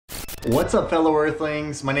What's up, fellow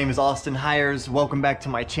Earthlings? My name is Austin Hiers. Welcome back to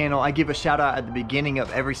my channel. I give a shout out at the beginning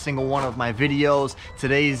of every single one of my videos.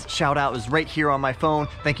 Today's shout out is right here on my phone.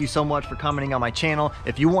 Thank you so much for commenting on my channel.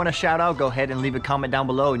 If you want a shout out, go ahead and leave a comment down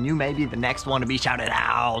below and you may be the next one to be shouted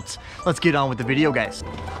out. Let's get on with the video, guys.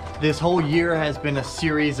 This whole year has been a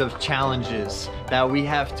series of challenges that we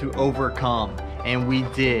have to overcome, and we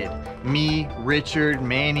did. Me, Richard,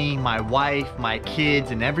 Manny, my wife, my kids,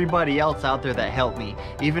 and everybody else out there that helped me,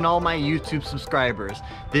 even all my YouTube subscribers.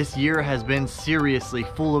 This year has been seriously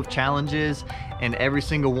full of challenges, and every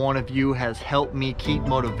single one of you has helped me keep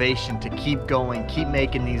motivation to keep going, keep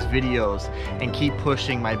making these videos, and keep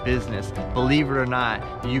pushing my business. Believe it or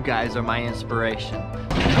not, you guys are my inspiration.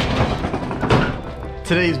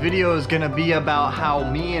 Today's video is gonna be about how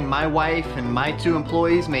me and my wife and my 2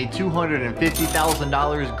 employees made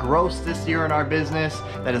 $250,000 gross this year in our business.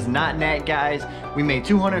 That is not net, guys. We made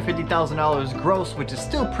 $250,000 gross, which is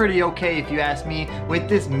still pretty okay if you ask me, with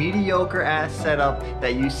this mediocre ass setup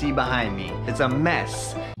that you see behind me. It's a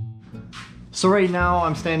mess. So right now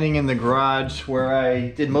I'm standing in the garage where I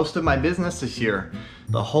did most of my business this year.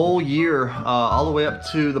 The whole year, all the way up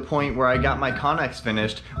to the point where I got my Connex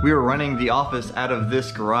finished, we were running the office out of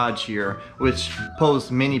this garage here, which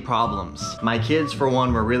posed many problems. My kids, for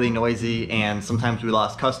one, were really noisy, and sometimes we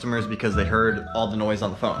lost customers because they heard all the noise on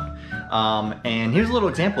the phone. And here's a little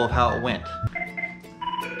example of how it went.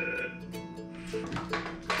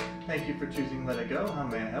 Thank you for choosing Let It Go. How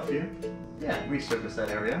may I help you? Yeah, resurface that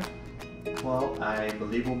area. Well, I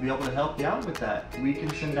believe we'll be able to help you out with that. We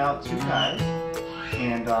can send out 2 guys,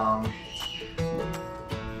 and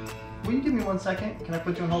will you give me 1 second? Can I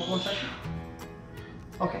put you on hold for 1 second?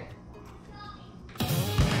 Okay.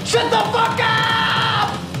 Shut the fuck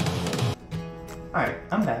up! Alright,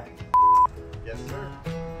 I'm back. Yes, sir.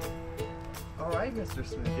 Alright, Mr.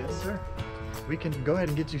 Smith, yes, sir. We can go ahead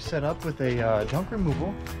and get you set up with a junk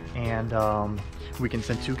removal, and we can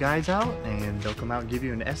send 2 guys out and they'll come out and give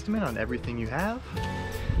you an estimate on everything you have.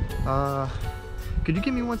 Could you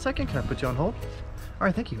give me 1 second? Can I put you on hold? All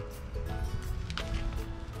right, thank you.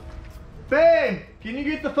 Babe, can you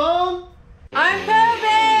get the phone? I'm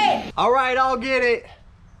moving! All right, I'll get it.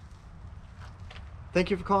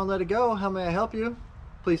 Thank you for calling Let It Go. How may I help you?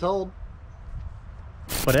 Please hold.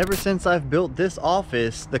 But ever since I've built this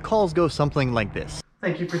office, the calls go something like this.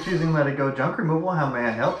 Thank you for choosing Let It Go Junk Removal. How may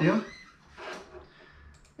I help you?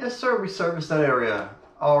 Yes, sir, we service that area.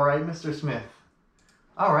 All right, Mr. Smith.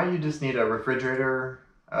 All right, you just need a refrigerator,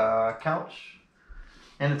 couch,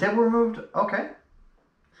 and a table removed? Okay.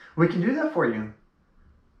 We can do that for you.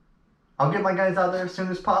 I'll get my guys out there as soon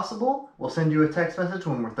as possible. We'll send you a text message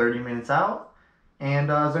when we're 30 minutes out. And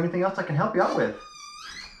is there anything else I can help you out with?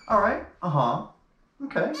 All right,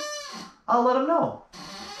 okay. I'll let him know.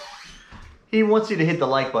 He wants you to hit the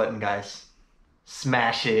like button, guys.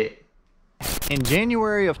 Smash it. In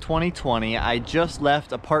January of 2020, I just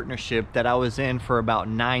left a partnership that I was in for about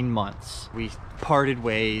 9 months. We parted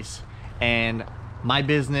ways, and my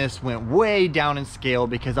business went way down in scale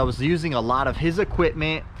because I was using a lot of his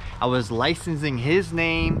equipment, I was licensing his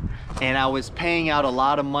name, and I was paying out a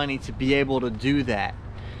lot of money to be able to do that.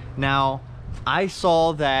 Now, I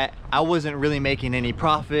saw that I wasn't really making any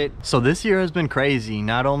profit. So this year has been crazy.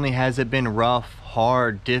 Not only has it been rough,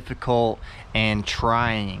 hard, difficult, and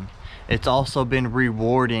trying, it's also been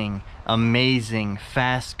rewarding, amazing,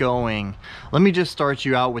 fast going. Let me just start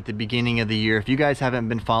you out with the beginning of the year if you guys haven't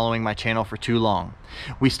been following my channel for too long.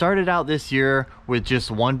 We started out this year with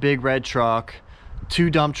just 1 big red truck, 2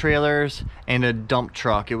 dump trailers, and a dump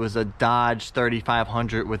truck. It was a Dodge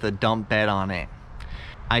 3500 with a dump bed on it.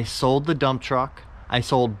 I sold the dump truck. I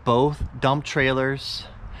sold both dump trailers.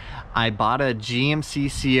 I bought a GMC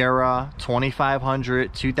Sierra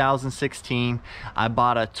 2500 2016. I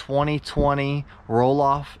bought a 2020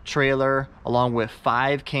 roll-off trailer along with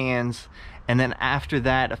 5 cans. And then after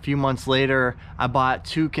that, a few months later, I bought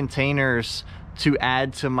 2 containers to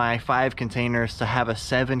add to my 5 containers to have a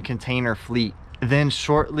 7 container fleet. Then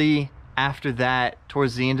shortly after that,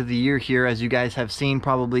 towards the end of the year here, as you guys have seen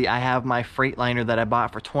probably, I have my Freightliner that I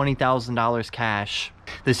bought for $20,000 cash.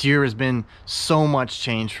 This year has been so much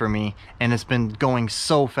change for me, and it's been going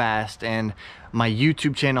so fast, and my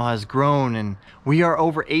YouTube channel has grown, and we are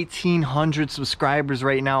over 1,800 subscribers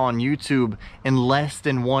right now on YouTube in less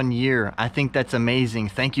than 1 year. I think that's amazing.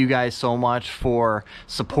 Thank you guys so much for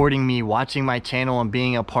supporting me, watching my channel, and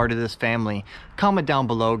being a part of this family. Comment down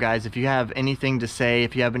below, guys, if you have anything to say,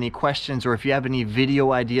 if you have any questions, or if you have any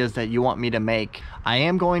video ideas that you want me to make. I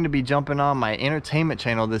am going to be jumping on my entertainment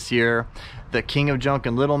channel this year. The King of Junk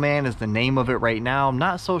and Little Man is the name of it right now. I'm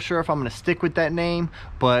not so sure if I'm going to stick with that name,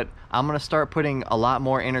 but I'm gonna start putting a lot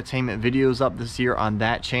more entertainment videos up this year on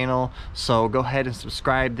that channel, so go ahead and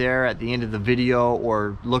subscribe there at the end of the video,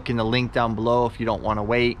 or look in the link down below if you don't want to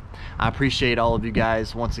wait. I appreciate all of you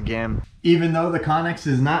guys once again. Even though the Connex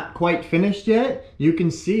is not quite finished yet, you can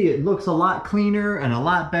see it looks a lot cleaner and a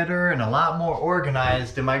lot better and a lot more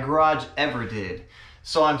organized than my garage ever did.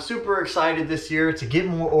 So I'm super excited this year to get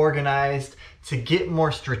more organized, to get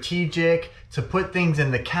more strategic, to put things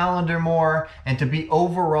in the calendar more, and to be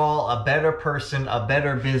overall a better person, a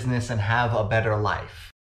better business, and have a better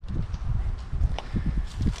life.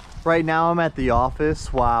 Right now I'm at the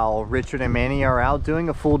office while Richard and Manny are out doing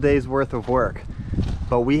a full day's worth of work.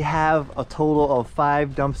 But we have a total of 5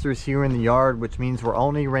 dumpsters here in the yard, which means we're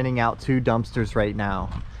only renting out 2 dumpsters right now.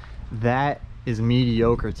 That is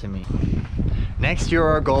mediocre to me. Next year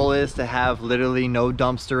our goal is to have literally no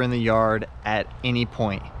dumpster in the yard at any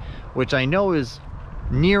point, which I know is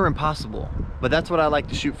near impossible, but that's what I like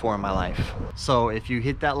to shoot for in my life. So if you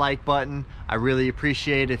hit that like button, I really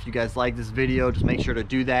appreciate it. If you guys like this video, just make sure to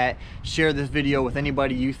do that. Share this video with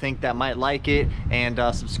anybody you think that might like it, and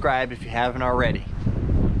subscribe if you haven't already.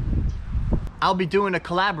 I'll be doing a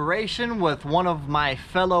collaboration with one of my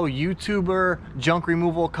fellow YouTuber junk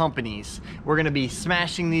removal companies. We're gonna be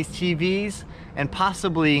smashing these TVs and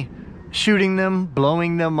possibly shooting them,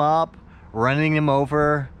 blowing them up, running them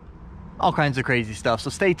over, all kinds of crazy stuff.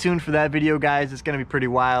 So stay tuned for that video, guys. It's gonna be pretty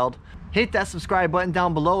wild. Hit that subscribe button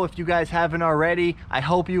down below if you guys haven't already. I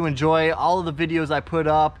hope you enjoy all of the videos I put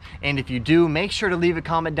up, and if you do, make sure to leave a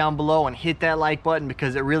comment down below and hit that like button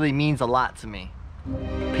because it really means a lot to me.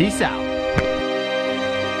 Peace out.